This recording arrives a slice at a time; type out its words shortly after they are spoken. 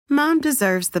Mom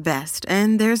deserves the best,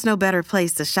 and there's no better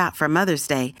place to shop for Mother's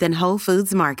Day than Whole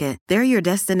Foods Market. They're your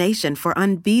destination for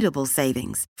unbeatable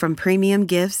savings, from premium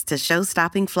gifts to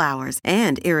show-stopping flowers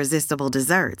and irresistible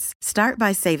desserts. Start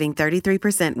by saving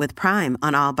 33% with Prime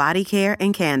on all body care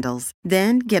and candles.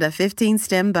 Then get a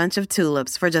 15-stem bunch of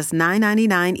tulips for just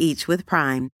 $9.99 each with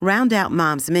Prime. Round out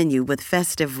Mom's menu with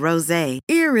festive rosé,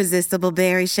 irresistible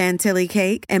berry chantilly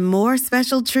cake, and more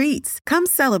special treats. Come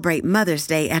celebrate Mother's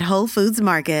Day at Whole Foods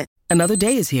Market. Another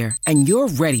day is here, and you're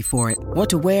ready for it. What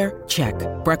to wear? Check.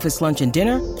 Breakfast, lunch, and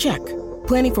dinner? Check.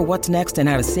 Planning for what's next and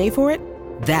how to save for it?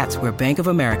 That's where Bank of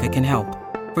America can help.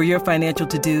 For your financial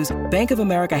to-dos, Bank of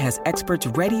America has experts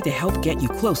ready to help get you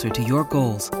closer to your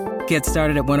goals. Get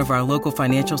started at one of our local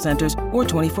financial centers or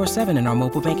 24/7 in our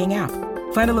mobile banking app.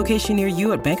 Find a location near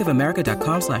you at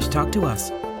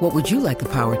bankofamerica.com/talktous. What would you like the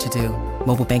power to do?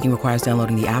 Mobile banking requires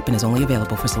downloading the app and is only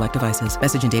available for select devices.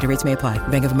 Message and data rates may apply.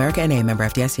 Bank of America N.A., member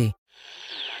FDIC.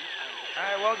 All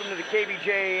right, welcome to the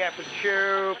KVJ Ats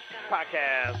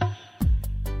Podcast.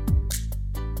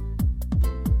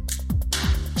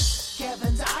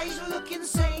 Kevin's eyes look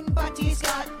insane, but he's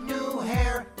got new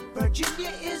hair.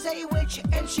 Virginia is a witch,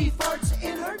 and she farts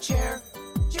in her chair.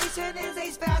 Jason is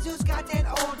a spaz who's got an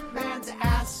old man's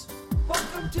ass.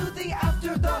 Welcome to the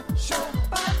After the Show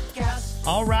Podcast.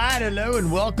 All right, hello,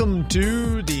 and welcome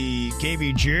to the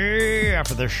KVJ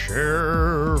After the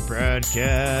Show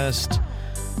Podcast.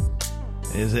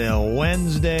 It is a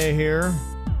Wednesday here.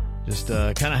 Just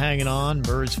kind of hanging on.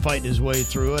 Bird's fighting his way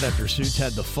through it after Suits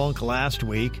had the funk last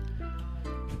week.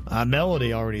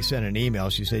 Melody already sent an email.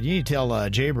 She said, you need to tell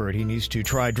Jaybird he needs to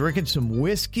try drinking some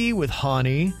whiskey with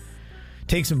honey,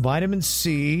 take some vitamin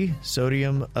C,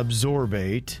 sodium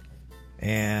absorbate,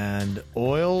 and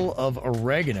oil of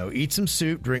oregano. Eat some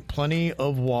soup, drink plenty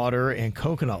of water and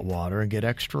coconut water, and get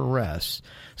extra rest.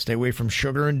 Stay away from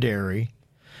sugar and dairy.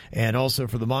 And also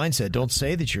for the mindset, don't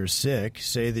say that you're sick.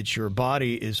 Say that your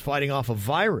body is fighting off a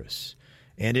virus.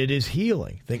 And it is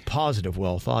healing. Think positive,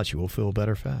 well thoughts. You will feel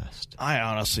better fast. I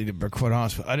honestly, to be quite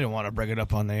honest, I didn't want to bring it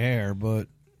up on the air, but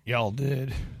y'all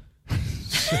did.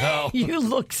 So, you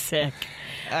look sick.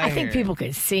 I think people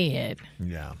could see it.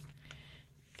 Yeah.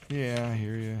 Yeah, I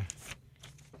hear you.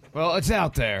 Well, it's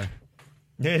out there.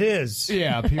 It is.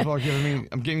 Yeah, people are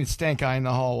I'm giving stank eye in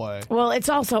the hallway. Well, it's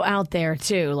also out there,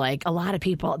 too. Like, a lot of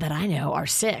people that I know are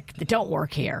sick that don't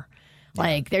work here.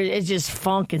 Like, it's just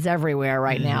funk is everywhere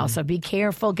right now. So be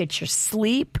careful, get your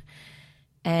sleep,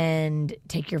 and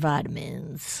take your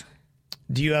vitamins.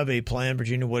 Do you have a plan,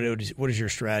 Virginia? What is your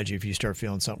strategy if you start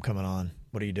feeling something coming on?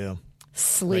 What do you do?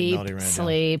 Sleep. Yeah.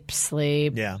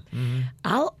 Mm-hmm.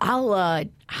 I'll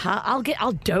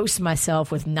dose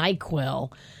myself with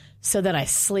NyQuil so that I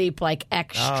sleep like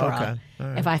extra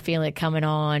if I feel it coming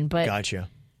on. But gotcha.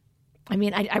 I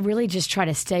mean, I really just try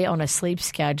to stay on a sleep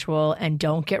schedule and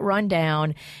don't get run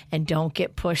down and don't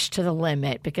get pushed to the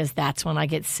limit because that's when I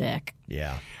get sick.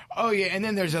 Yeah. Oh yeah, and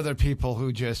then there's other people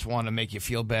who just want to make you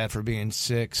feel bad for being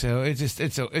sick. So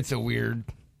it's a weird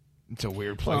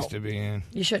place to be in.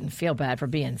 You shouldn't feel bad for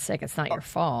being sick. It's not your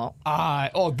fault.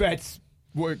 That's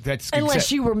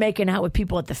unless you were making out with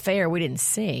people at the fair we didn't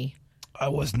see. I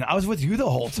wasn't. I was with you the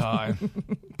whole time.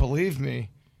 Believe me.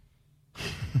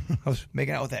 I was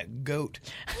making out with that goat.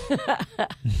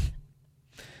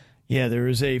 Yeah, there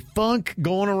is a funk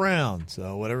going around.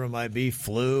 So whatever it might be,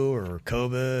 flu or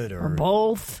COVID or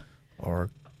both. Or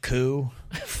coup.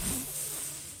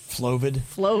 Flovid.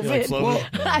 Flovid. Well,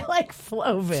 I like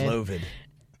Flovid. Flovid.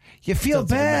 You feel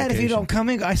bad if you don't come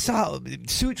in. I saw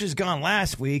Such was gone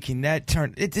last week, and that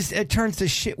turns to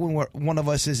shit when one of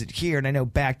us isn't here. And I know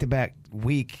back-to-back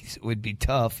weeks would be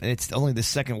tough, and it's only the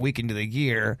second week into the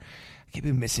year. I can't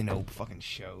be missing no fucking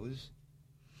shows.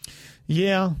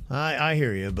 Yeah, I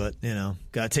hear you, but,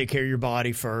 got to take care of your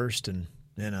body first, and,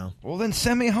 Well, then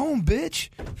send me home, bitch.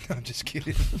 No, I'm just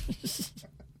kidding.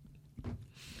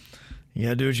 You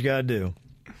got to do what you got to do.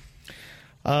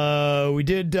 We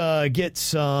did get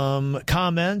some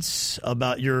comments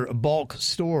about your bulk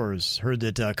stores. Heard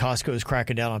that Costco is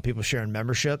cracking down on people sharing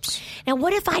memberships. Now,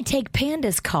 what if I take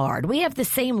Panda's card? We have the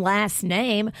same last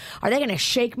name. Are they going to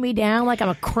shake me down like I'm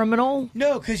a criminal?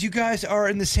 No, because you guys are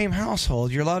in the same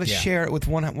household. You're allowed to share it with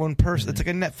one person. It's like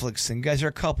a Netflix thing. You guys are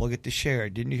a couple. You get to share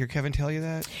it. Didn't you hear Kevin tell you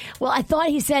that? Well, I thought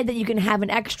he said that you can have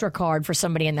an extra card for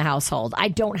somebody in the household. I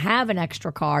don't have an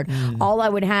extra card. All I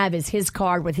would have is his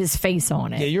card with his face on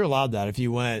on it. Yeah, you're allowed that. If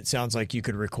you went, it sounds like you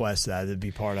could request that. It'd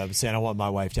be part of it. Saying, I want my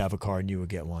wife to have a card, and you would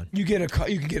get one. You can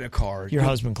get a card. Your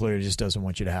husband clearly just doesn't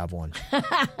want you to have one.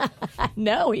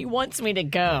 No, he wants me to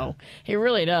go. He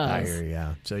really does. I hear you,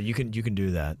 yeah. So you can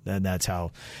do that. And that's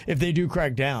how, if they do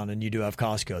crack down and you do have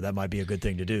Costco, that might be a good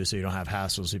thing to do so you don't have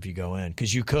hassles if you go in.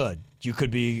 Because you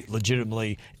could be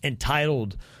legitimately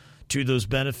entitled to those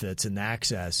benefits and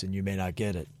access, and you may not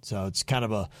get it. So it's kind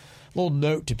of a little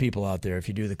note to people out there. If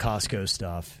you do the Costco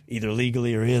stuff, either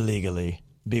legally or illegally,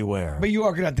 beware. But you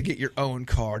are going to have to get your own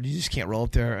card. You just can't roll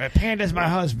up there. Panda's my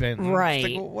husband. Right.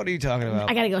 Like, well, what are you talking about?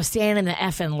 I got to go stand in the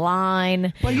effing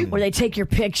line where they take your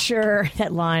picture.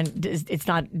 That line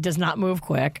does not move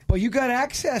quick. But you got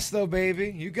access, though,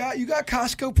 baby. You got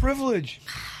Costco privilege.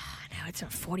 No, it's a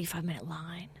 45-minute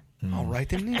line. All right,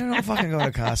 then you don't fucking go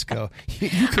to Costco.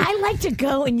 I like to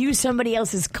go and use somebody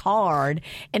else's card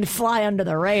and fly under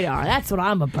the radar. That's what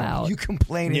I'm about. You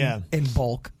complain in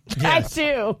bulk. Yes. I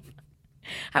do.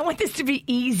 I want this to be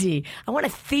easy. I want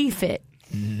to thief it.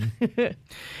 Mm-hmm.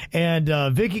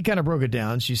 And Vicky kind of broke it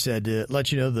down. She said, to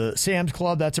let you know, the Sam's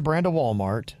Club, that's a brand of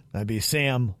Walmart. That'd be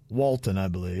Sam Walton, I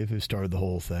believe, who started the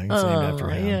whole thing. It's named after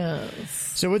him. Yes.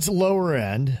 So it's lower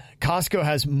end. Costco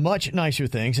has much nicer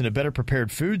things and a better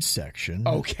prepared food section.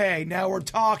 Okay, now we're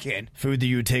talking. Food that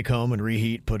you would take home and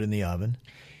reheat, put in the oven.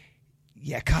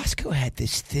 Yeah, Costco had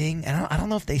this thing, and I don't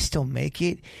know if they still make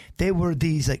it. They were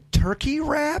these like turkey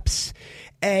wraps,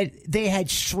 and they had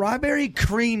strawberry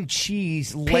cream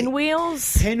cheese.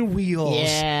 Pinwheels? Pinwheels.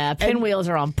 Yeah, pinwheels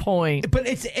are on point. But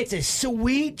it's a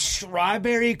sweet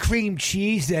strawberry cream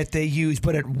cheese that they use,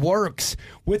 but it works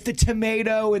with the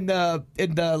tomato and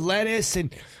the lettuce,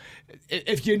 and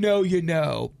if you know, you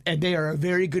know. And they are a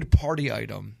very good party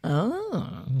item.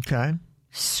 Oh. Okay.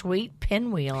 Sweet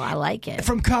pinwheel. I like it.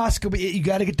 From Costco, but you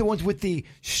got to get the ones with the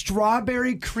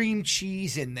strawberry cream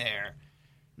cheese in there.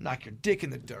 Knock your dick in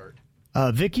the dirt.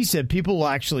 Vicky said people will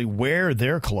actually wear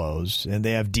their clothes, and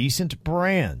they have decent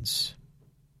brands.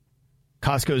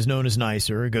 Costco is known as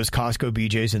nicer. It goes Costco,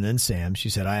 BJ's, and then Sam's. She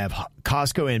said, I have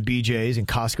Costco and BJ's, and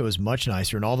Costco is much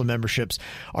nicer, and all the memberships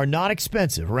are not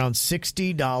expensive, around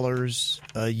 $60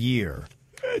 a year.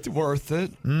 It's worth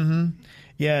it. Mm-hmm.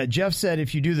 Yeah, Jeff said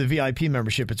if you do the VIP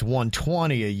membership, it's $120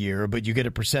 a year, but you get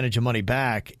a percentage of money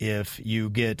back if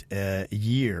you get a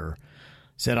year.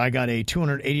 Said, I got a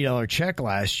 $280 check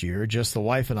last year. Just the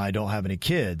wife and I don't have any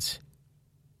kids.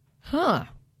 Huh.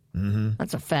 Mm-hmm.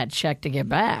 That's a fat check to get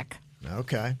back.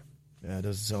 Okay. Yeah, it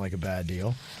doesn't sound like a bad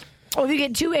deal. Well, if you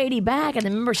get $280 back and the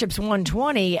membership's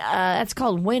 $120, that's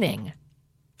called winning.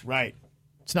 Right.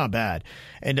 It's not bad.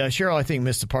 And Cheryl, I think,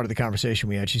 missed a part of the conversation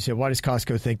we had. She said, why does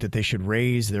Costco think that they should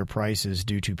raise their prices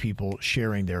due to people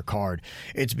sharing their card?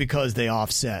 It's because they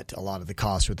offset a lot of the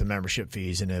costs with the membership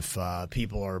fees. And if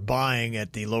people are buying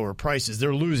at the lower prices,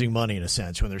 they're losing money in a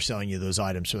sense when they're selling you those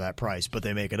items for that price, but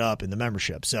they make it up in the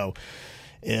membership. So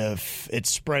if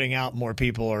it's spreading out, more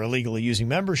people are illegally using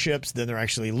memberships, then they're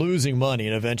actually losing money.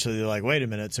 And eventually they're like, wait a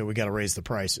minute, so we got to raise the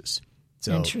prices.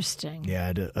 So, interesting.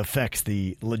 Yeah, it affects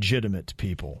the legitimate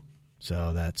people.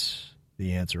 So that's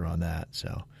the answer on that.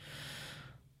 So,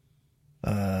 so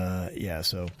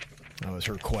that was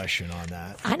her question on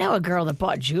that. I know a girl that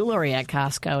bought jewelry at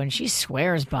Costco, and she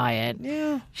swears by it.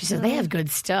 Yeah. She said they have good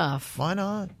stuff. Why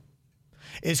not?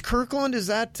 Is Kirkland, is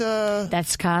that...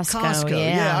 That's Costco, Costco,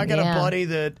 yeah. I got a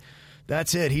buddy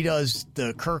that's it. He does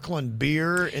the Kirkland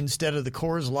beer instead of the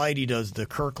Coors Light. He does the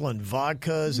Kirkland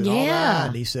vodkas and all that.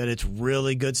 And he said it's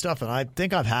really good stuff. And I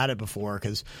think I've had it before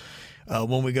because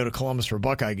when we go to Columbus for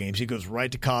Buckeye games, he goes right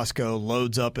to Costco,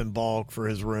 loads up in bulk for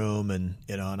his room. And,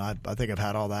 and I think I've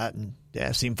had all that. And, yeah,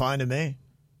 it seemed fine to me.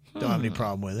 Don't have any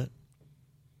problem with it.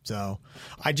 So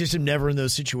I just am never in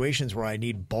those situations where I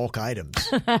need bulk items.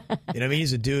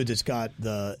 He's a dude that's got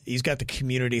the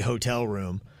community hotel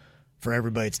room for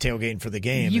everybody that's tailgating for the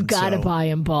game. You got to buy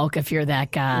in bulk if you're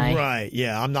that guy. Right,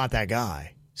 yeah. I'm not that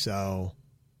guy. So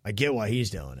I get why he's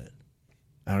doing it.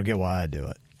 I don't get why I do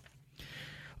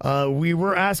it. We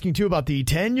were asking, too, about the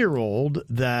 10-year-old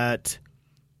that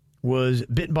was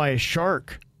bitten by a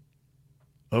shark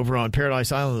over on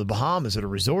Paradise Island, the Bahamas, at a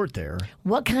resort there.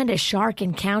 What kind of shark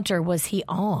encounter was he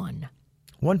on?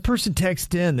 One person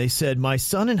texted in, they said, my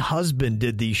son and husband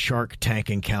did the Shark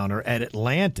Tank encounter at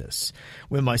Atlantis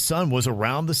when my son was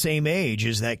around the same age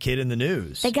as that kid in the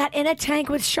news. They got in a tank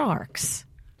with sharks.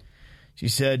 She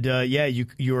said,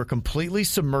 you are completely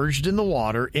submerged in the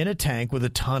water in a tank with a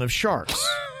ton of sharks.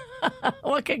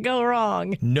 What could go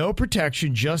wrong? No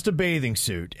protection, just a bathing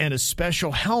suit and a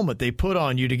special helmet they put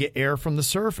on you to get air from the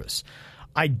surface.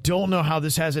 I don't know how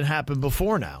this hasn't happened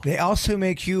before now. They also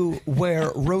make you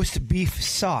wear roast beef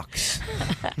socks.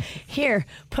 Here,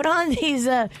 put on these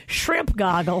shrimp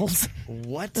goggles.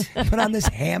 What? Put on this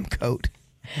ham coat.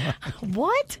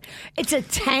 What? It's a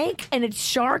tank and it's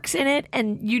sharks in it,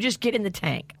 and you just get in the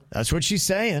tank. That's what she's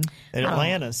saying in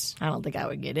Atlantis. I don't think I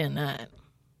would get in that.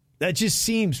 That just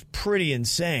seems pretty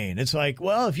insane. It's like,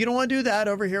 well, if you don't want to do that,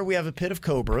 over here we have a pit of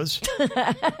cobras.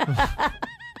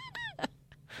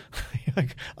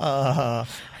 Like, I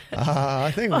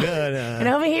think we're good. And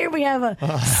over here we have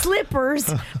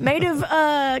slippers made of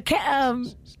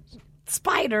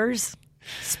spiders.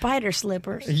 Spider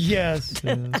slippers. Yes.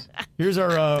 Here's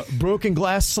our broken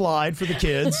glass slide for the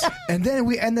kids. And then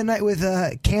we end the night with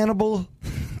cannibal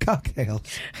cocktails.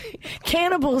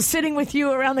 Cannibals sitting with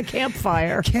you around the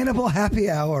campfire. Cannibal happy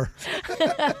hour.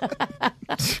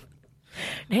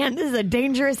 Man, this is a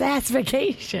dangerous-ass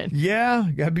vacation. Yeah,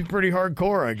 gotta be pretty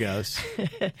hardcore, I guess.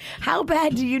 How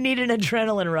bad do you need an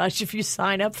adrenaline rush if you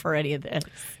sign up for any of this?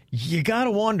 You gotta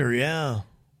wonder, yeah.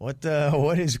 What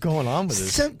is going on with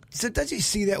this? Sometimes you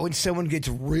see that when someone gets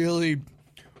really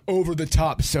over the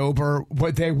top sober,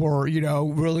 what they were,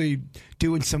 really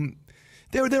doing some.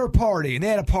 They were partying. They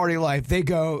had a party life. They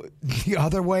go the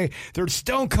other way. They're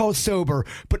stone cold sober,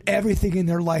 but everything in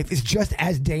their life is just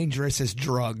as dangerous as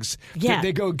drugs. Yeah.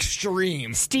 They go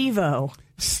extreme. Steve-O,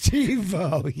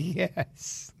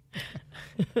 yes.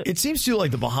 It seems to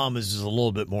like the Bahamas is a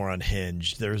little bit more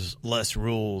unhinged. There's less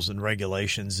rules and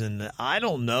regulations, and I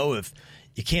don't know if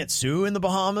you can't sue in the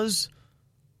Bahamas,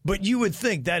 but you would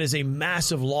think that is a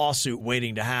massive lawsuit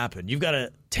waiting to happen. You've got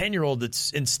a 10-year-old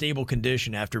that's in stable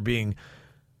condition after being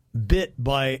bit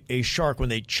by a shark when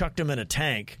they chucked him in a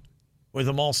tank with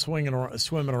them all swimming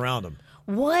around him.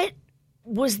 what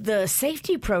was the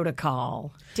safety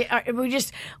protocol? Are we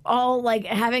just all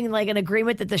having an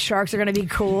agreement that the sharks are going to be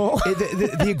cool?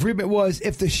 The agreement was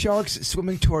if the shark's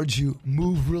swimming towards you,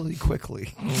 move really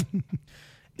quickly.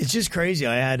 It's just crazy.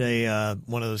 I had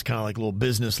one of those kind of little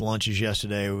business lunches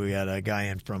yesterday. We had a guy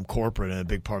in from corporate, and a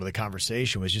big part of the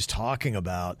conversation was just talking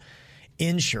about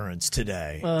insurance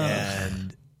today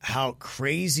and how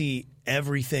crazy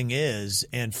everything is.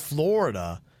 And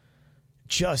Florida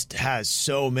just has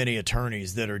so many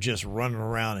attorneys that are just running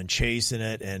around and chasing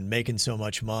it and making so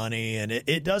much money. And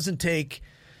it doesn't take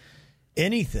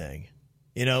anything.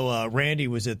 Randy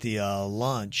was at the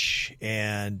lunch,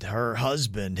 and her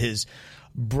husband, his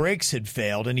brakes had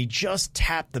failed, and he just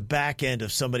tapped the back end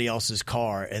of somebody else's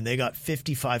car, and they got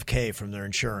 $55K from their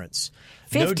insurance.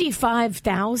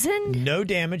 $55,000? No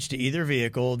damage to either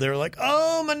vehicle. They're like,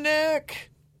 oh, my neck.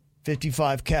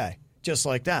 $55K, just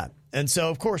like that. And so,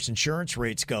 of course, insurance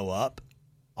rates go up.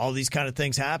 All these kind of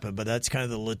things happen, but that's kind of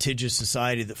the litigious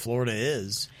society that Florida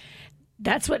is.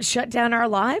 That's what shut down our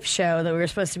live show that we were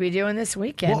supposed to be doing this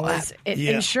weekend.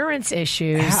 Insurance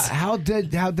issues. How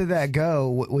did that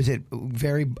go? Was it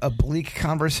a bleak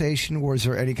conversation, or was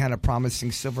there any kind of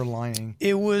promising silver lining?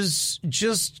 It was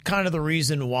just kind of the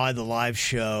reason why the live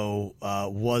show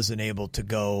wasn't able to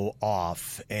go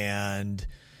off, and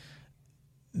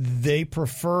they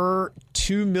prefer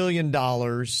 $2 million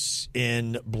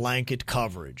in blanket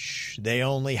coverage. They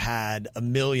only had $1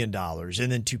 million. And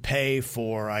then to pay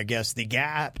for, I guess, the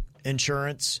gap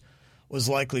insurance was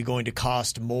likely going to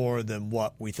cost more than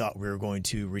what we thought we were going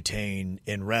to retain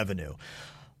in revenue.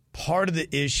 Part of the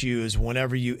issue is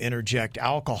whenever you interject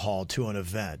alcohol to an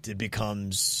event, it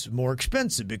becomes more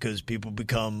expensive because people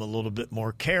become a little bit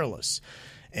more careless.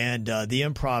 And the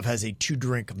Improv has a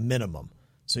 2-drink minimum.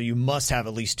 So you must have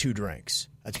at least 2 drinks.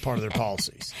 That's part of their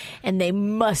policies. And they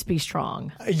must be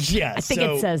strong. Yes. I think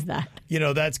it says that.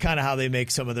 That's kind of how they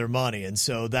make some of their money. And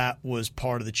so that was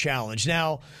part of the challenge.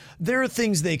 Now, there are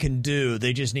things they can do.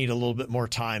 They just need a little bit more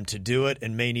time to do it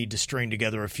and may need to string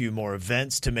together a few more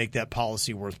events to make that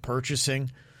policy worth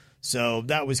purchasing. So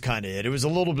that was kind of it. It was a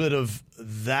little bit of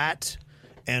that.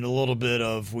 And a little bit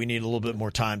of we need a little bit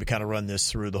more time to kind of run this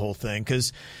through the whole thing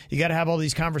because you got to have all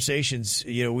these conversations.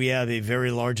 We have a very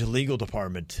large legal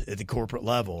department at the corporate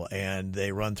level, and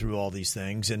they run through all these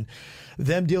things. And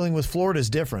them dealing with Florida is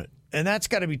different. And that's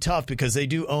got to be tough because they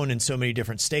do own in so many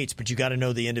different states, but you got to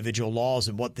know the individual laws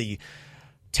and what the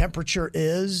temperature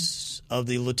is of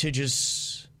the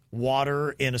litigious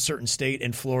water in a certain state.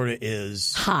 And Florida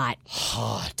is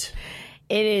hot.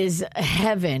 It is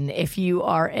heaven if you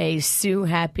are a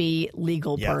sue-happy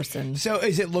legal person. So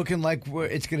is it looking like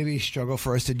it's going to be a struggle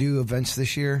for us to do events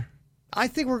this year? I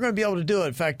think we're going to be able to do it.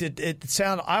 In fact,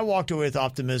 I walked away with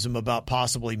optimism about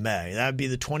possibly May. That would be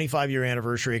the 25-year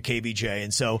anniversary of KBJ.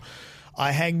 And so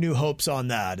I hang new hopes on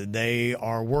that, and they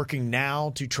are working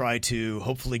now to try to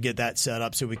hopefully get that set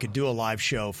up so we could do a live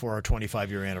show for our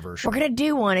 25-year anniversary. We're going to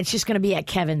do one. It's just going to be at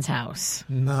Kevin's house.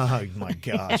 Oh, my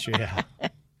gosh, yeah.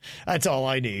 That's all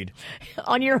I need.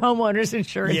 On your homeowner's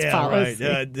insurance policy.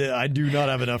 Yeah, right. I do not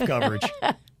have enough coverage.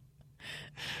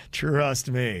 Trust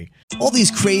me. All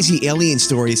these crazy alien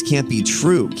stories can't be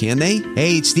true, can they?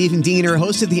 Hey, it's Stephen Diener,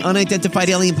 host of the Unidentified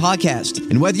Alien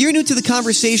Podcast. And whether you're new to the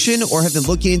conversation or have been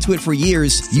looking into it for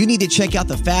years, you need to check out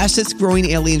the fastest growing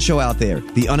alien show out there,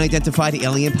 the Unidentified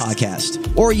Alien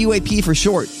Podcast, or UAP for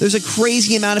short. There's a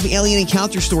crazy amount of alien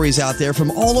encounter stories out there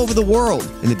from all over the world.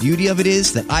 And the beauty of it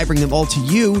is that I bring them all to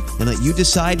you and let you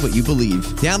decide what you believe.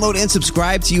 Download and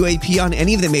subscribe to UAP on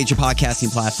any of the major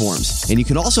podcasting platforms. And you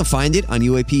can also find it on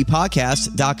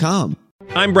UAPpodcast.com.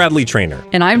 I'm Bradley Trainer.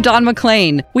 And I'm Don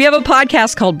McClain. We have a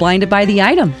podcast called Blinded by the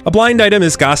Item. A blind item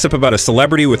is gossip about a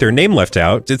celebrity with their name left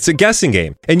out. It's a guessing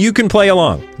game, and you can play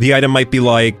along. The item might be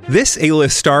like, this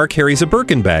A-list star carries a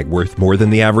Birkin bag worth more than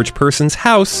the average person's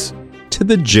house to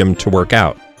the gym to work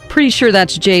out. Pretty sure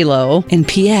that's J-Lo. And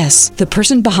P.S. the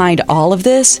person behind all of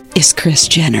this is Kris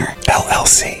Jenner,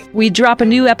 LLC. We drop a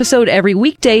new episode every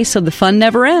weekday so the fun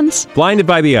never ends. Blinded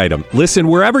by the Item. Listen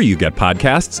wherever you get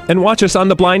podcasts and watch us on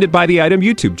the Blinded by the Item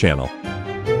YouTube channel.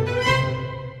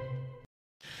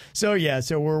 So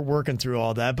we're working through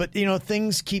all that. But,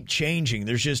 things keep changing.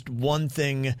 There's just one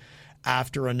thing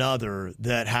after another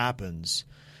that happens.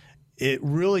 It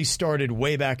really started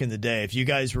way back in the day. If you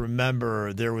guys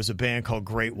remember, there was a band called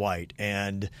Great White,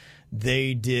 and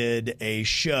they did a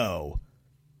show,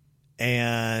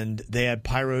 and they had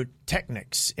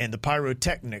pyrotechnics, and the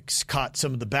pyrotechnics caught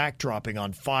some of the backdropping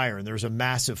on fire, and there was a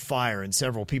massive fire, and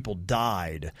several people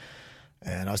died.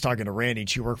 And I was talking to Randy, and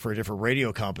she worked for a different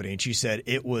radio company, and she said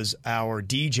it was our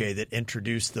DJ that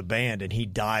introduced the band, and he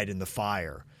died in the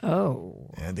fire. Oh.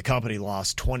 And the company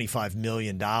lost $25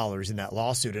 million in that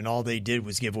lawsuit, and all they did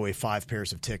was give away 5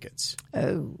 pairs of tickets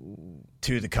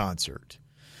to the concert.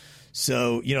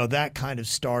 So, that kind of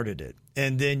started it.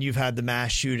 And then you've had the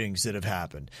mass shootings that have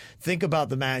happened. Think about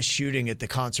the mass shooting at the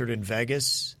concert in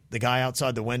Vegas. The guy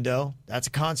outside the window, that's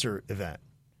a concert event.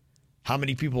 How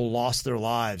many people lost their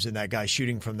lives in that guy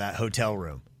shooting from that hotel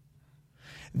room?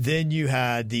 Then you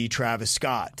had the Travis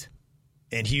Scott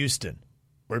in Houston,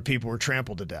 where people were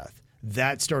trampled to death.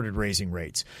 That started raising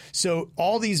rates. So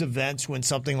all these events, when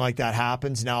something like that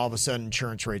happens, now all of a sudden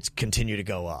insurance rates continue to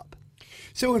go up.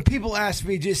 So when people ask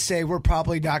me, just say we're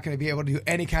probably not going to be able to do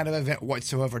any kind of event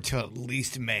whatsoever till at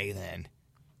least May then.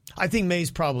 I think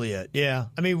May's probably it, yeah.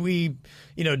 I mean, we,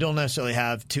 don't necessarily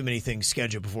have too many things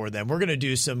scheduled before then. We're going to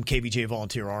do some KVJ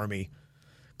Volunteer Army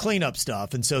cleanup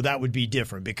stuff, and so that would be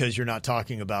different because you're not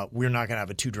talking about, we're not going to have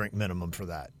a 2-drink minimum for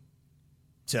that.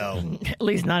 So at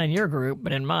least not in your group,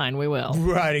 but in mine we will.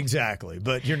 Right, exactly.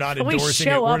 But you're not endorsing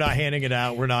it. We're not handing it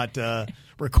out. We're not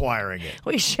requiring it.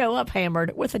 We show up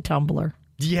hammered with a tumbler.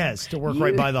 Yes, to work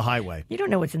right by the highway. You don't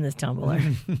know what's in this tumbler.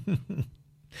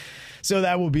 So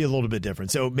that will be a little bit different.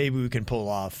 So maybe we can pull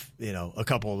off, a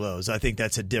couple of those. I think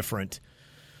that's a different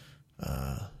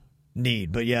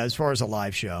need. But yeah, as far as a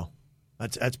live show,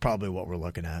 that's probably what we're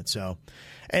looking at. So,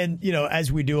 and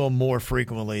as we do them more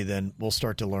frequently, then we'll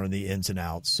start to learn the ins and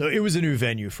outs. So it was a new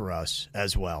venue for us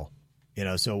as well.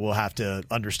 So we'll have to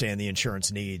understand the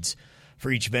insurance needs for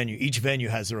each venue. Each venue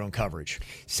has their own coverage.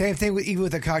 Same thing even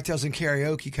with the cocktails and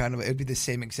karaoke it'd be the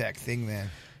same exact thing then.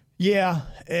 Yeah,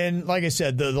 and like I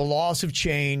said, the laws have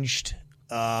changed,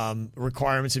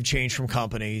 requirements have changed from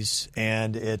companies,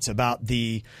 and it's about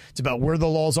where the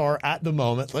laws are at the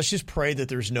moment. Let's just pray that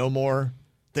there's no more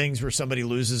things where somebody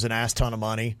loses an ass ton of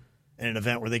money in an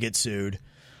event where they get sued.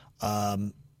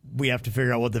 We have to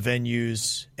figure out what the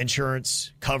venue's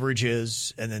insurance coverage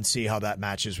is, and then see how that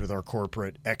matches with our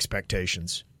corporate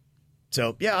expectations.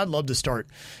 So yeah, I'd love to start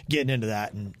getting into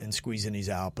that and squeezing these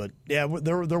out, but yeah,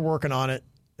 they're working on it.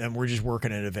 And we're just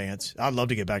working in advance. I'd love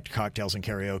to get back to cocktails and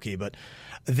karaoke, but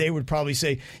they would probably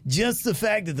say, just the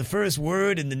fact that the first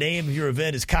word in the name of your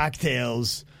event is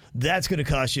cocktails, that's going to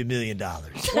cost you $1 million.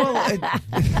 Well,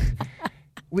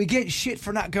 we get shit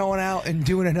for not going out and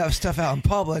doing enough stuff out in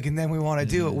public, and then we want to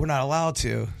do it. We're not allowed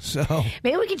to. So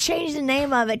maybe we could change the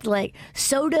name of it like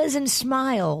Sodas and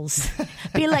Smiles.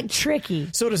 Be like tricky.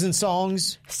 Sodas and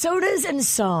Songs? Sodas and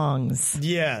Songs.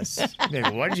 Yes. Maybe.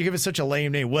 Why did you give it such a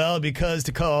lame name? Well, because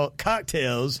to call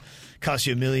cocktails costs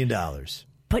you $1 million.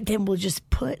 But then we'll just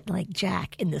put like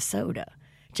Jack in the soda.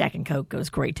 Jack and Coke goes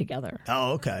great together.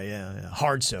 Oh, okay, yeah.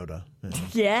 Hard soda.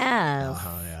 Yeah.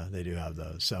 Yeah, they do have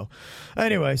those. So,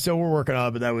 anyway, we're working on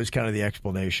it, but that was kind of the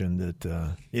explanation that,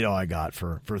 I got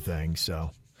for things.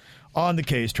 So, on the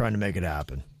case, trying to make it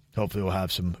happen. hopefully we'll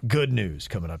have some good news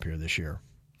coming up here this year.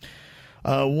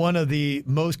 One of the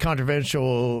most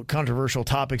controversial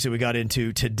topics that we got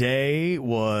into today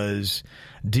was,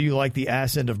 do you like the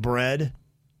ass end of bread?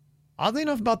 Oddly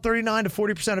enough, about 39 to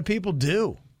 40% of people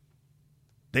do.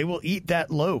 They will eat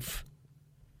that loaf.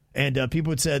 And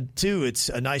people had said, too, it's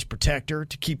a nice protector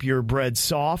to keep your bread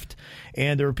soft.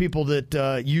 And there are people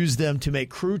that use them to make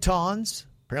croutons.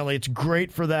 Apparently, it's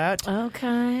great for that.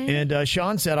 Okay. And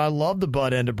Sean said, I love the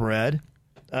butt end of bread.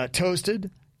 Toasted,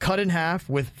 cut in half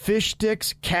with fish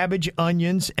sticks, cabbage,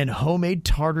 onions, and homemade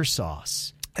tartar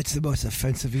sauce. That's the most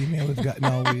offensive email we've gotten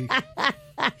all week.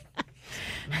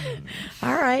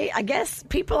 All right. I guess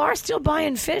people are still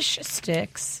buying fish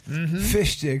sticks. Mm-hmm.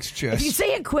 Fish sticks, just. If you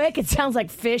say it quick, it sounds like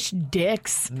fish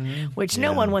dicks, which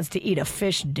no one wants to eat a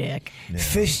fish dick. Yeah.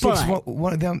 Fish sticks,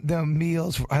 one of them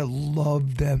meals. I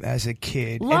loved them as a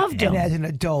kid. Loved them. And as an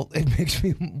adult,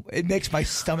 it makes my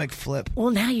stomach flip.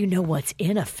 Well, now you know what's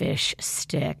in a fish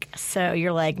stick. So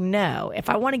you're like, no, if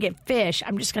I want to get fish,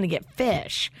 I'm just going to get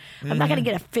fish. I'm not going to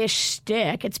get a fish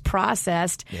stick. It's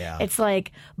processed. Yeah. It's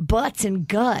like butts and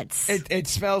guts. It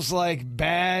smells like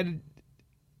bad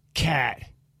cat.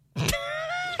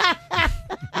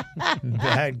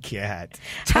 Bad cat.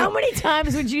 How many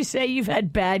times would you say you've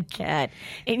had bad cat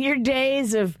in your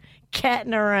days of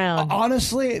catting around?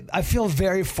 Honestly, I feel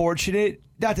very fortunate.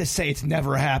 Not to say it's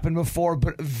never happened before,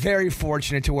 but very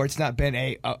fortunate to where it's not been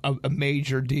a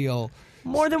major deal.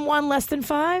 More than one, less than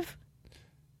five?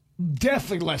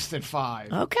 Definitely less than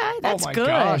 5. Okay, that's good. Oh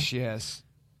my gosh, yes.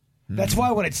 That's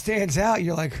why when it stands out,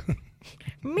 you're like,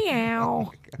 meow.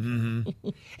 And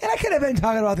I could have been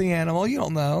talking about the animal. You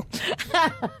don't know.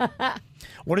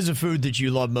 What is a food that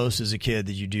you loved most as a kid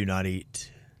that you do not eat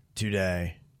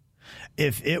today?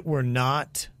 If it were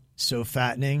not so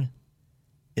fattening,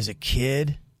 as a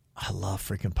kid, I love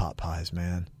freaking pot pies,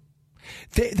 man.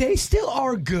 They still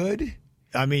are good.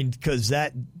 I mean, because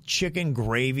that chicken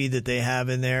gravy that they have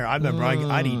in there, I remember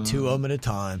I'd eat 2 of them at a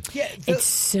time. Yeah, it's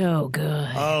so good.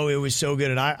 Oh, it was so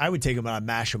good. And I would take them and I'd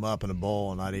mash them up in a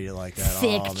bowl and I'd eat it like that.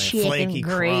 Thick chicken flaky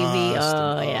gravy.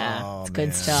 Crust It's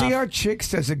good stuff. CR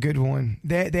Chicks does a good one.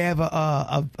 They have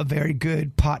a very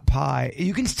good pot pie.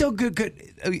 You can still get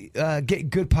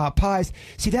good pot pies.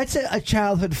 See, that's a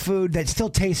childhood food that still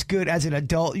tastes good as an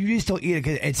adult. You just don't eat it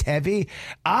because it's heavy.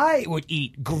 I would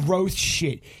eat gross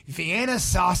shit. Vienna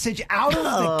sausage out of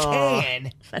the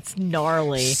can. That's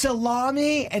gnarly.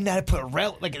 Salami, and then I put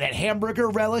like that hamburger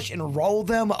relish and roll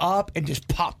them up and just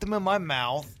pop them in my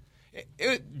mouth.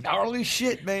 Gnarly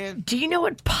shit, man. Do you know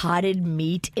what potted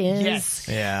meat is? Yes.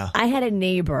 Yeah. I had a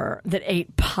neighbor that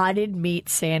ate potted meat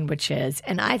sandwiches,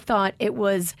 and I thought it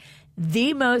was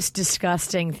the most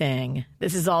disgusting thing.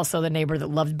 This is also the neighbor that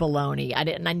loved bologna. I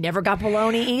never got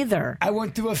bologna either. I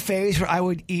went through a phase where I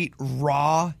would eat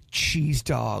raw cheese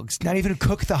dogs, not even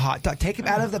cook the hot dog. Take them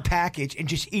out of the package and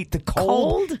just eat the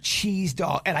cold cheese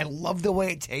dog. And I love the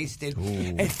way it tasted.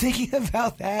 Ooh. And thinking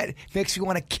about that makes me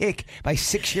want to kick my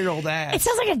 6-year-old ass. It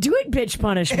sounds like a do-it-bitch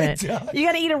punishment. You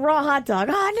got to eat a raw hot dog.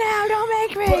 Oh, no, don't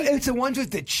make me. But it's the ones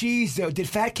with the cheese, though. Did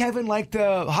Fat Kevin like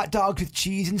the hot dogs with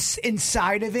cheese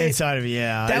inside of it? Inside of it,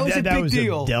 yeah. That was a big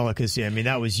deal. A delicacy. I mean,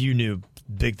 you knew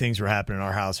big things were happening in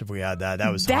our house if we had that.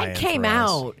 That was that came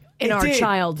out in our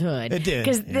childhood. It did.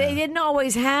 Because they didn't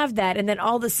always have that. And then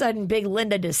all of a sudden, Big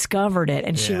Linda discovered it.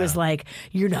 And she was like,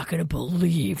 you're not going to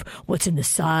believe what's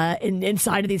inside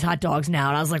of these hot dogs now.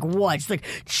 And I was like, what? She's like,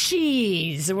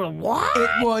 cheese. And we're like, what?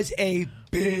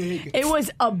 It was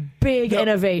a big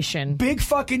innovation. Big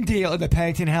fucking deal in the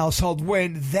Pennington household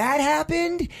when that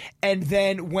happened, and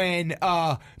then when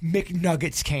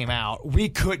McNuggets came out. We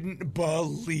couldn't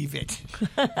believe it.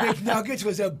 McNuggets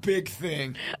was a big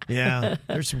thing. Yeah,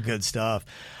 there's some good stuff.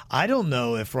 I don't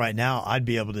know if right now I'd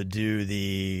be able to do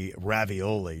the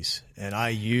raviolis. And I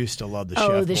used to love the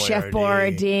Chef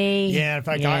Boyardee. Yeah, in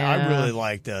fact, I really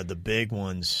liked the big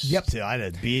ones. Yep. Too. I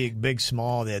had big,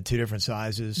 small. They had 2 different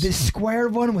sizes. The square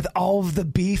one with all of the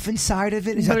beef inside of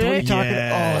it. Is that the one you're talking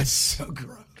about? Oh, it's so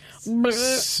gross.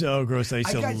 So gross. I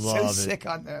used to love it. I got so sick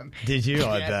on them. Did you? Yes.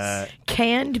 I bet.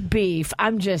 Canned beef.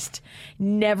 I'm just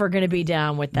never going to be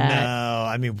down with that. No.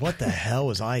 I mean, what the hell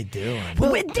was I doing?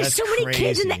 Well, there's so many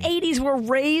kids in the 80s were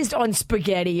raised on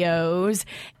SpaghettiOs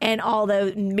and all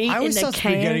the meat in the can. I always thought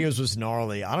SpaghettiOs was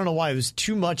gnarly. I don't know why. It was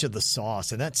too much of the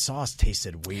sauce, and that sauce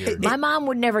tasted weird. My mom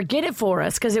would never get it for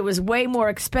us because it was way more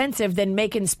expensive than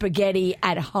making spaghetti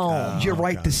at home. You're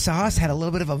right. The sauce had a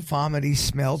little bit of a vomity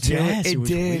smell to it. It was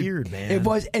did. weird. weird, man. It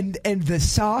was, and the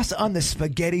sauce on the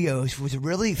SpaghettiOs was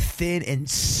really thin and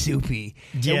soupy.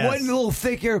 Yes. It wasn't a little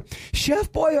thicker.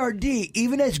 Chef Boyardee,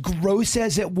 even as gross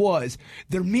as it was,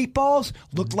 their meatballs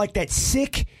looked like that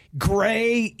sick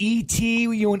gray E.T.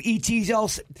 When E.T.'s all,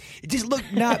 it just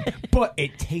looked not, but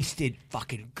it tasted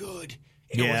fucking good.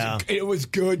 It was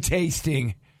good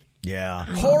tasting. Yeah.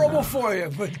 Horrible for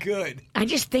you, but good. I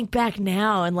just think back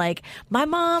now and like my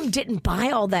mom didn't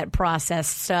buy all that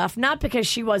processed stuff, not because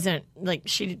she wasn't like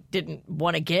she didn't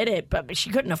want to get it, but she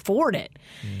couldn't afford it.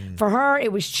 For her,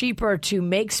 it was cheaper to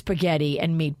make spaghetti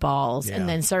and meatballs and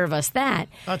then serve us that.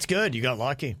 That's good. You got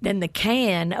lucky. Then the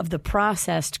can of the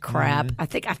processed crap. I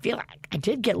feel like I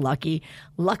did get lucky.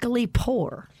 Luckily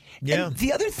poor. Yeah. And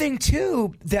the other thing,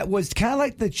 too, that was kind of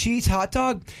like the cheese hot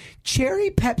dog, Cherry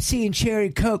Pepsi and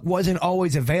Cherry Coke wasn't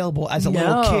always available as a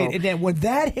little kid. And then when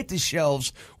that hit the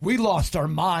shelves, we lost our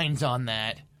minds on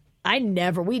that.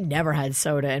 We never had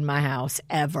soda in my house,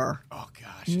 ever. Oh,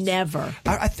 gosh. Never.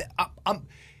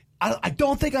 I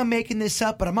don't think I'm making this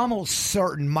up, but I'm almost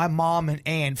certain my mom and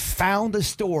Ann found a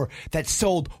store that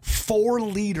sold 4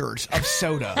 liters of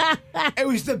soda. It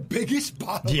was the biggest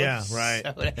bottle of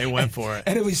soda. They went for it.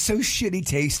 And it was so shitty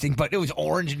tasting, but it was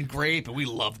orange and grape, and we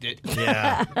loved it.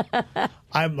 Yeah.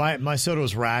 My soda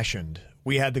was rationed.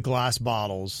 We had the glass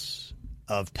bottles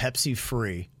of Pepsi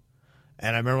Free.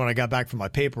 And I remember when I got back from my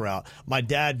paper route, my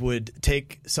dad would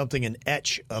take something and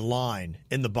etch a line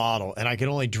in the bottle, and I could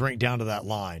only drink down to that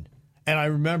line. And I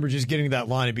remember just getting to that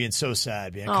line and being so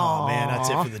sad, being like, oh, man, that's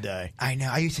it for the day. I know.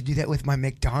 I used to do that with my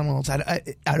McDonald's.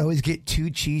 I'd always get 2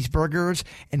 cheeseburgers,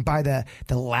 and by the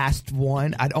last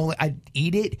one, I'd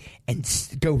eat it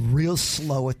and go real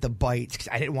slow with the bites because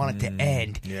I didn't want it to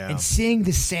end. Yeah. And seeing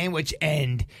the sandwich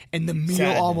end and the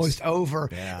meal almost over,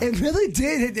 it really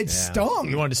did. It stung.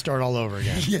 You wanted to start all over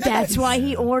again. Yes. That's why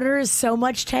he orders so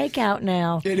much takeout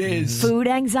now. It is. Food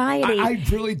anxiety. I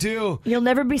really do. You'll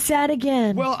never be sad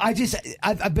again. Well,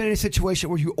 I've been in a situation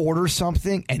where you order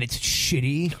something and it's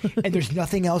shitty and there's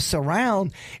nothing else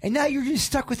around, and now you're just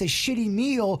stuck with a shitty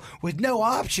meal with no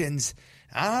options.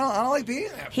 I don't like being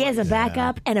there. He has a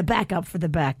backup and a backup for the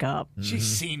backup. She's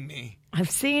seen me.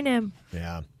 I've seen him.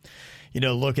 Yeah. You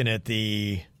know, looking at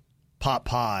the pot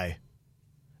pie,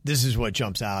 this is what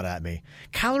jumps out at me.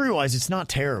 Calorie-wise, it's not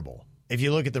terrible. If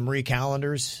you look at the Marie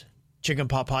calendars, chicken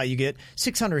pot pie you get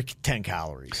 610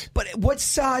 calories. But what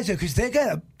size? Because they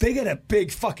got a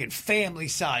big fucking family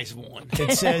size one.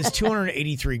 It says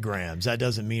 283 grams. That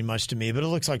doesn't mean much to me, but it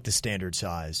looks like the standard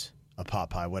size of pot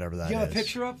pie, whatever that is. You have a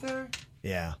picture up there?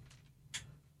 Yeah.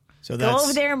 So Go that's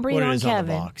over there and bring what it it on is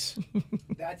Kevin. on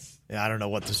the box. I don't know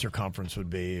what the circumference would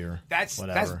be or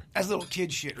whatever. That's little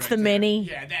kid shit, right? It's the there. mini.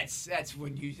 Yeah, that's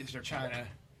when you just are trying to.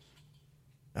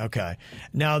 Okay.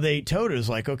 Now, they told us,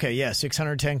 like, okay,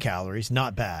 610 calories,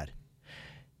 not bad.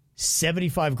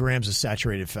 75 grams of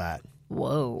saturated fat.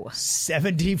 Whoa.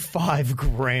 75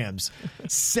 grams.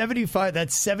 75,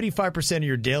 that's 75% of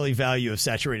your daily value of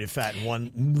saturated fat in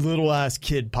one little-ass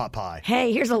kid pot pie.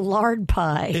 Hey, here's a lard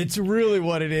pie. It's really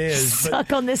what it is.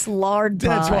 Suck on this lard pie.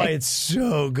 That's why it's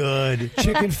so good.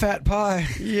 Chicken fat pie.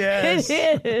 Yes.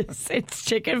 It is. It's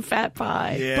chicken fat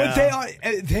pie. Yeah.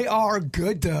 But they are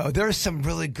good, though. There's some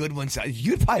really good ones.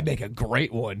 You'd probably make a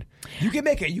great one. You can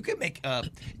make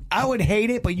I would hate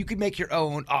it, but you could make your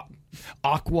own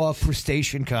aqua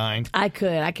crustacean kind. I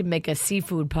could make a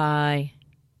seafood pie.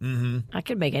 Mm-hmm. I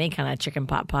could make any kind of chicken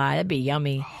pot pie. That'd be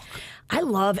yummy. Oh, I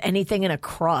love anything in a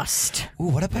crust. Ooh,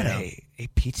 what about a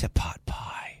pizza pot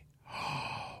pie?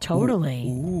 Totally.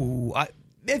 Ooh.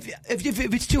 If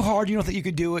it's too hard, you don't think you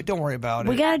could do it, don't worry about it.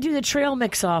 We got to do the trail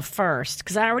mix off first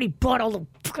because I already bought all the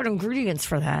fucking ingredients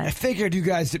for that. I figured you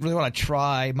guys didn't really want to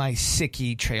try my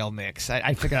sicky trail mix.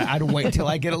 I figured I'd wait until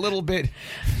I get a little bit.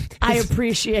 I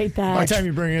appreciate that. By the time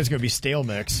you bring it in, it's going to be stale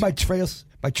mix. My trail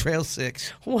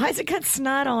 6. Why's it got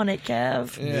snot on it,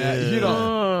 Kev? Yeah, you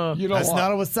don't. That's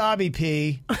not a wasabi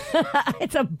pea.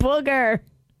 It's a booger.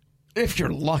 If you're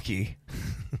lucky.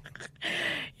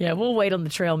 Yeah, we'll wait on the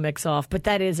trail mix off, but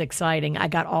that is exciting. I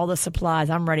got all the supplies.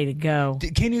 I'm ready to go.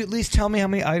 Can you at least tell me how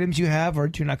many items you have, or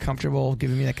are you not comfortable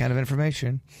giving me that kind of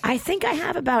information? I think I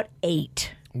have about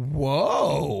 8.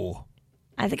 Whoa.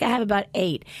 I think I have about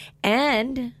 8.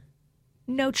 And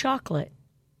no chocolate.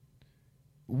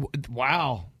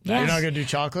 Wow. Yes. You're not going to do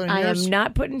chocolate in yours? I am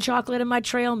not putting chocolate in my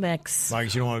trail mix. Why,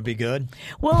 because you don't want it to be good?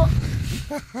 Well,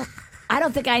 I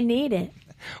don't think I need it.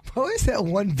 What was that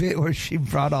one bit where she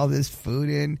brought all this food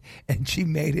in and she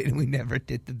made it and we never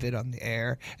did the bit on the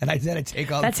air? And I had to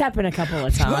take all. That's happened a couple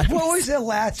of times. What was the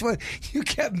last one? You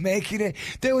kept making it.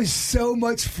 There was so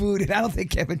much food, and I don't think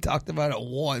Kevin talked about it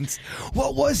once.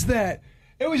 What was that?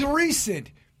 It was recent.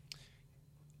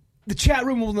 The chat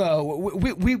room will know.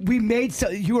 We made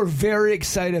you were very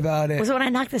excited about it. Was it when I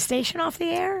knocked the station off the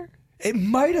air? It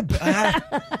might have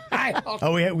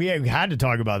been. We had to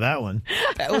talk about that one.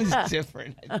 That was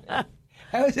different.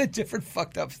 That was a different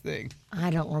fucked up thing. I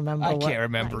don't remember. I can't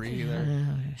remember either.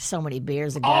 So many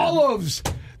beers ago. Olives.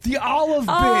 The olive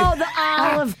bit. Oh, the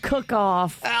olive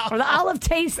cook-off. Or the olive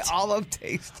taste. The olive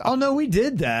taste. Oh, no, we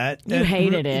did that. You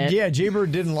hated it. Yeah,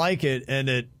 Jaybird didn't like it, and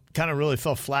it kind of really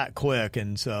fell flat quick,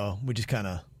 and so we just kind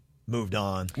of moved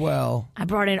on. Well, I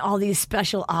brought in all these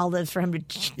special olives for him to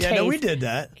taste. Yeah, no, we did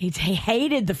that. He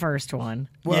hated the first one.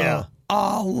 Well, yeah.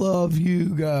 I love you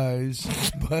guys,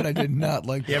 but I did not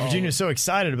like the Virginia's so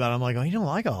excited about it. I'm like, oh, you don't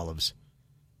like olives.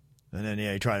 And then,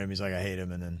 he tried them. He's like, I hate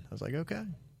them. And then I was like, okay.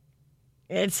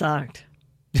 It sucked.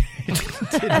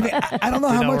 I don't know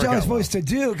how much I was supposed to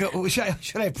do.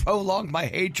 Should I prolong my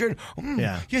hatred?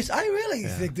 Yeah. Yes, I really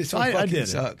think this one fucking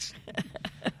sucks.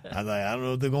 I don't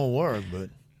know if they're going to work, but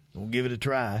we'll give it a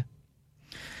try.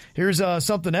 Here's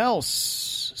something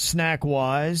else,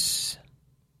 snack-wise.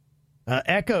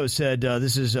 Echo said,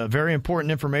 this is very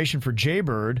important information for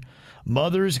Jaybird.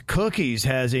 Mother's Cookies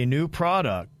has a new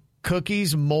product.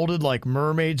 Cookies molded like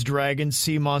mermaids, dragons,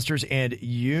 sea monsters, and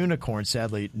unicorns.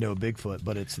 Sadly, no Bigfoot,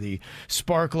 but it's the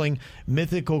sparkling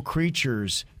mythical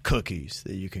creatures cookies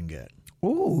that you can get.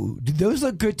 Ooh, did those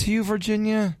look good to you,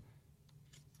 Virginia?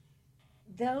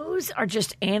 Those are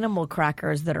just animal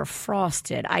crackers that are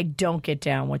frosted. I don't get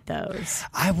down with those.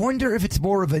 I wonder if it's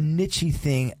more of a niche-y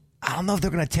thing. I don't know if they're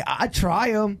going to I'd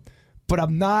try them, but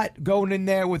I'm not going in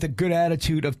there with a good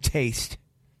attitude of taste.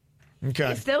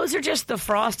 Okay. If those are just the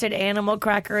frosted animal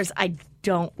crackers, I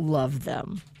don't love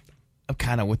them. I'm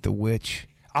kind of with the witch.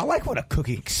 I like when a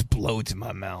cookie explodes in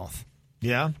my mouth.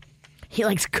 Yeah? He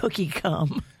likes cookie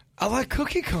cum. I like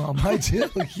cookie cum. I do,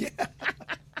 yeah.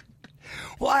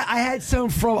 Well, I had some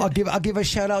from. I'll give a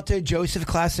shout out to Joseph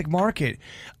Classic Market.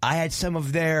 I had some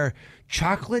of their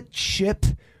chocolate chip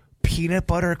peanut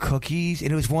butter cookies,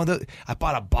 and it was one of the. I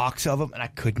bought a box of them, and I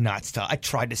could not stop. I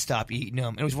tried to stop eating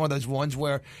them. It was one of those ones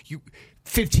where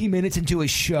 15 minutes into a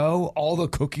show, all the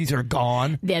cookies are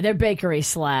gone. Yeah, their bakery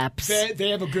slaps. They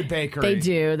have a good bakery. They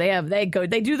do.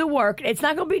 They do the work. It's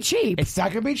not going to be cheap. It's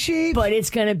not going to be cheap, but it's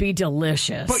going to be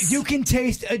delicious. But you can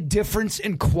taste a difference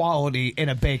in quality in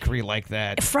a bakery like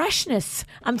that. Freshness.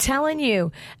 I'm telling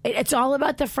you, it's all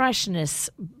about the freshness.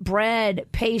 Bread,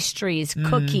 pastries,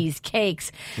 cookies,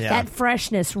 cakes. Yeah. That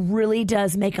freshness really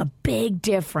does make a big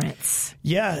difference.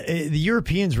 Yeah, the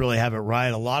Europeans really have it right.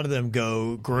 A lot of them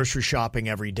go grocery shopping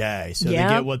every day. So they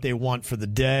get what they want for the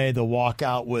day. They'll walk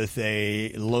out with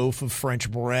a loaf of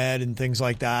French bread and things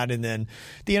like that. And then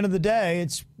at the end of the day,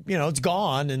 it's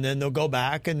gone. And then they'll go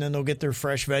back and then they'll get their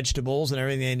fresh vegetables and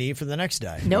everything they need for the next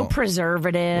day. No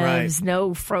preservatives,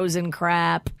 no frozen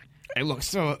crap. Hey, look,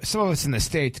 so some of us in the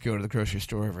States go to the grocery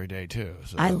store every day, too.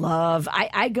 So.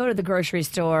 I go to the grocery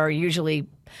store usually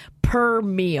per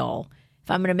meal. If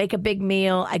I'm going to make a big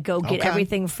meal, I go get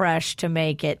everything fresh to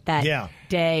make it that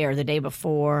day or the day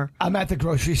before. I'm at the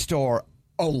grocery store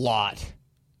a lot.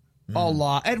 A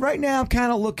lot. And right now I'm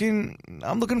kind of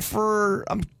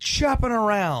I'm shopping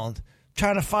around,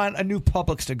 trying to find a new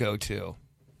Publix to go to.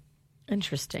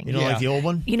 Interesting. You don't like the old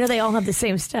one? They all have the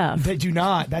same stuff. They do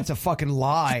not. That's a fucking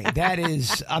lie. That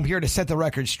is, I'm here to set the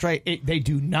record straight. They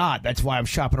do not. That's why I'm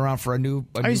shopping around for a new.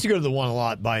 I used to go to the one a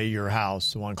lot by your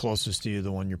house, the one closest to you,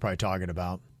 the one you're probably talking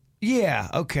about. Yeah,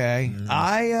 okay.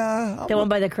 The one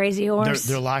by the Crazy Horse?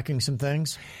 They're lacking some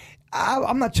things?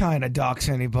 I'm not trying to dox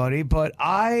anybody, but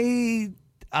I've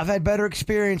had better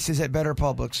experiences at better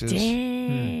Publixes.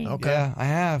 Dang. Okay. Yeah, I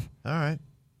have. All right.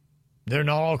 They're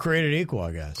not all created equal,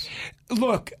 I guess.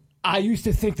 Look, I used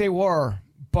to think they were,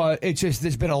 but it's just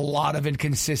there's been a lot of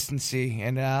inconsistency,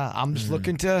 and I'm just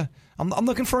looking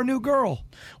for a new girl.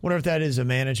 Wonder if that is a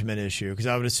management issue, because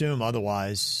I would assume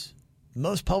otherwise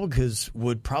most Publixes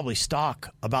would probably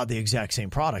stock about the exact same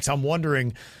products. I'm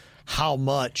wondering how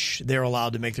much they're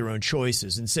allowed to make their own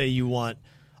choices, and say you want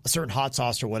a certain hot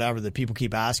sauce or whatever that people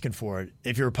keep asking for it.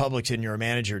 If you're a Publix and you're a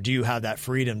manager, do you have that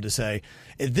freedom to say,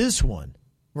 this one,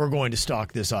 we're going to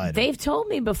stock this item? They've told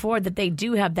me before that they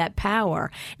do have that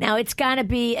power. Now, it's got to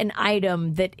be an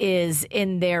item that is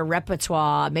in their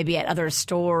repertoire, maybe at other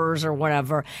stores or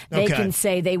whatever. They can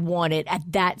say they want it at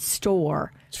that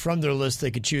store. It's from their list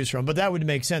they could choose from. But that would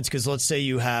make sense, because let's say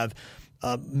you have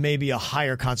maybe a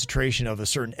higher concentration of a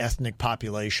certain ethnic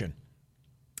population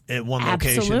at one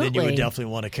location, then you would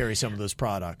definitely want to carry some of those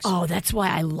products. Oh, that's why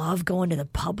I love going to the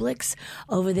Publix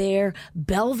over there.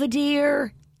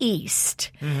 Belvedere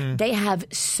East, they have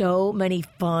so many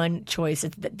fun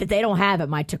choices that they don't have at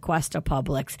my Tequesta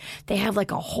Publix. They have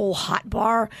like a whole hot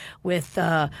bar with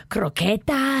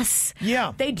croquetas.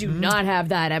 Yeah. They do not have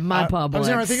that at my Publix.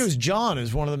 I think it was John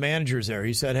who's one of the managers there.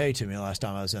 He said hey to me last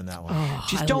time I was in that one.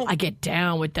 Oh, I get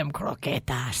down with them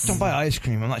croquetas. Don't buy ice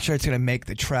cream. I'm not sure it's going to make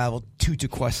the travel to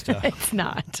Tequesta. It's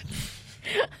not.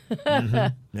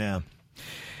 Yeah.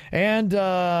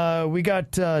 And we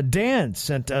got Dan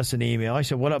sent us an email. I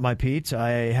said, what up, my Pete's? I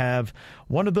have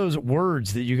one of those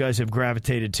words that you guys have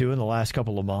gravitated to in the last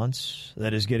couple of months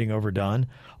that is getting overdone.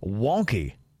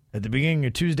 Wonky. At the beginning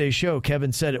of Tuesday's show,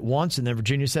 Kevin said it once, and then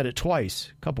Virginia said it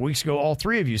twice. A couple weeks ago, all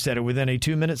three of you said it within a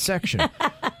 2-minute section.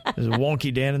 There's a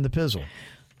wonky Dan in the pizzle.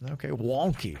 Okay,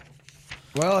 wonky.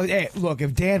 Well, hey, look,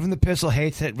 if Dan from the Pistol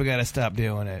hates it, we got to stop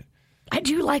doing it. I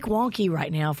do like wonky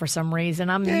right now for some reason.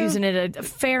 I'm using it a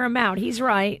fair amount. He's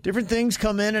right. Different things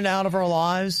come in and out of our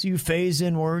lives. You phase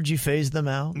in words, you phase them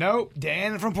out. Nope.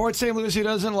 Dan from Port St. Lucie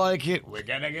doesn't like it. We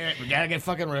gotta get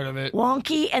fucking rid of it.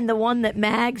 Wonky, and the one that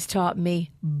Mags taught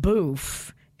me,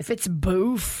 boof. If it's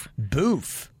boof.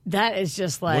 Boof. That is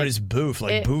just like... What is boof?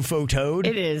 Like Boofo Toad?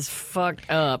 It is fucked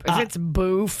up. If it's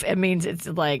boof, it means it's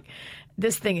like...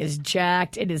 This thing is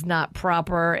jacked. It is not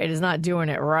proper. It is not doing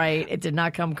it right. It did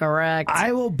not come correct.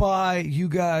 I will buy you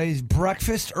guys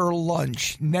breakfast or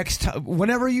lunch next time,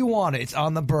 whenever you want it. It's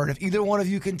on the bird. If either one of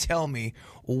you can tell me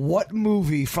what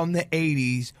movie from the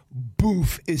 80s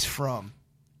Boof is from.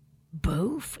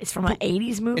 Boof? It's from an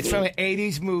 80s movie? It's from an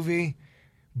 80s movie.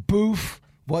 Boof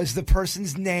was the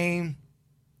person's name.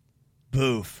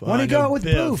 Boof. Want to go with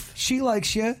Biff. Boof? She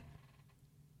likes you.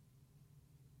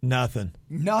 Nothing.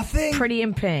 Pretty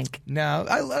in Pink. No.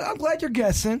 I'm glad you're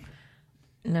guessing.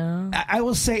 No. I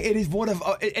will say it is one of...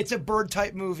 it's a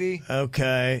bird-type movie.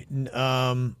 Okay.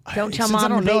 Don't tell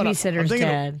Mom the Babysitter's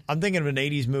Dead. I'm thinking of an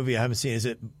 80s movie I haven't seen. Is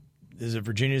it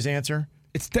Virginia's answer?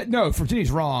 No,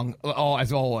 Virginia's wrong,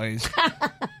 as always.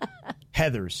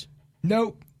 Heathers.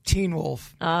 Nope. Teen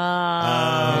Wolf. Okay.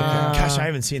 Gosh, I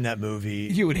haven't seen that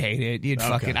movie. You would hate it. You'd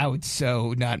fucking... I would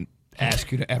so not...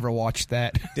 ask you to ever watch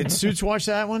that. Did Suits watch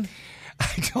that one? I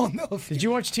don't know. Did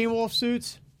you watch Teen Wolf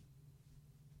Suits?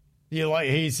 You like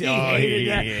he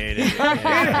hated it. He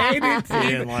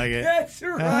didn't like it. That's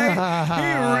right.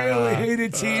 He really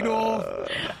hated Teen Wolf.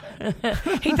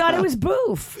 He thought it was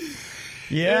Boof.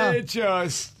 Yeah.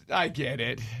 I get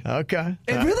it. Okay.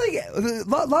 It really, a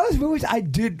lot of those movies I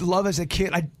did love as a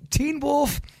kid. Teen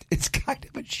Wolf, it's kind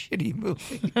of a shitty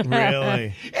movie.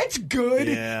 Really? It's good.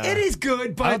 Yeah. It is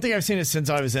good, but... I don't think I've seen it since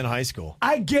I was in high school.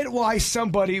 I get why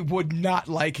somebody would not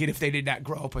like it if they did not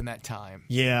grow up in that time.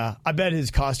 Yeah. I bet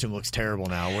his costume looks terrible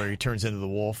now, where he turns into the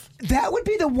wolf. That would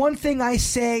be the one thing I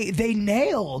say they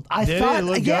nailed. I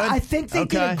think they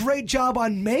did a great job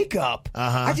on makeup.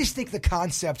 I just think the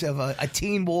concept of a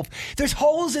teen wolf, there's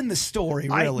holes in the story,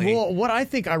 really. What I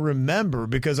think I remember,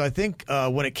 because I think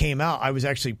when it came out, I was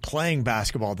actually playing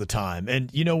basketball at the time. And,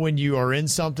 you know, when you are in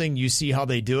something, you see how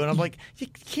they do it. I'm like, you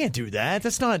can't do that.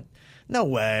 That's not, no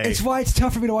way. It's why it's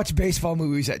tough for me to watch baseball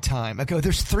movies at time. I go,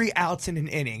 there's 3 outs in an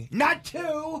inning. Not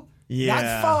 2. Yeah.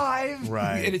 Not 5.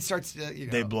 Right. And it starts to,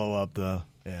 They blow up the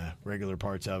regular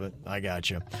parts of it. I got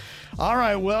you. All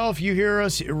right. Well, if you hear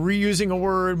us reusing a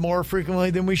word more frequently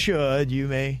than we should, you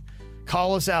may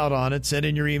call us out on it. Send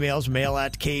in your emails,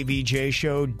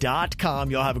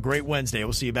 mail@kvjshow.com. You'll have a great Wednesday.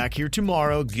 We'll see you back here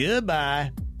tomorrow. Goodbye.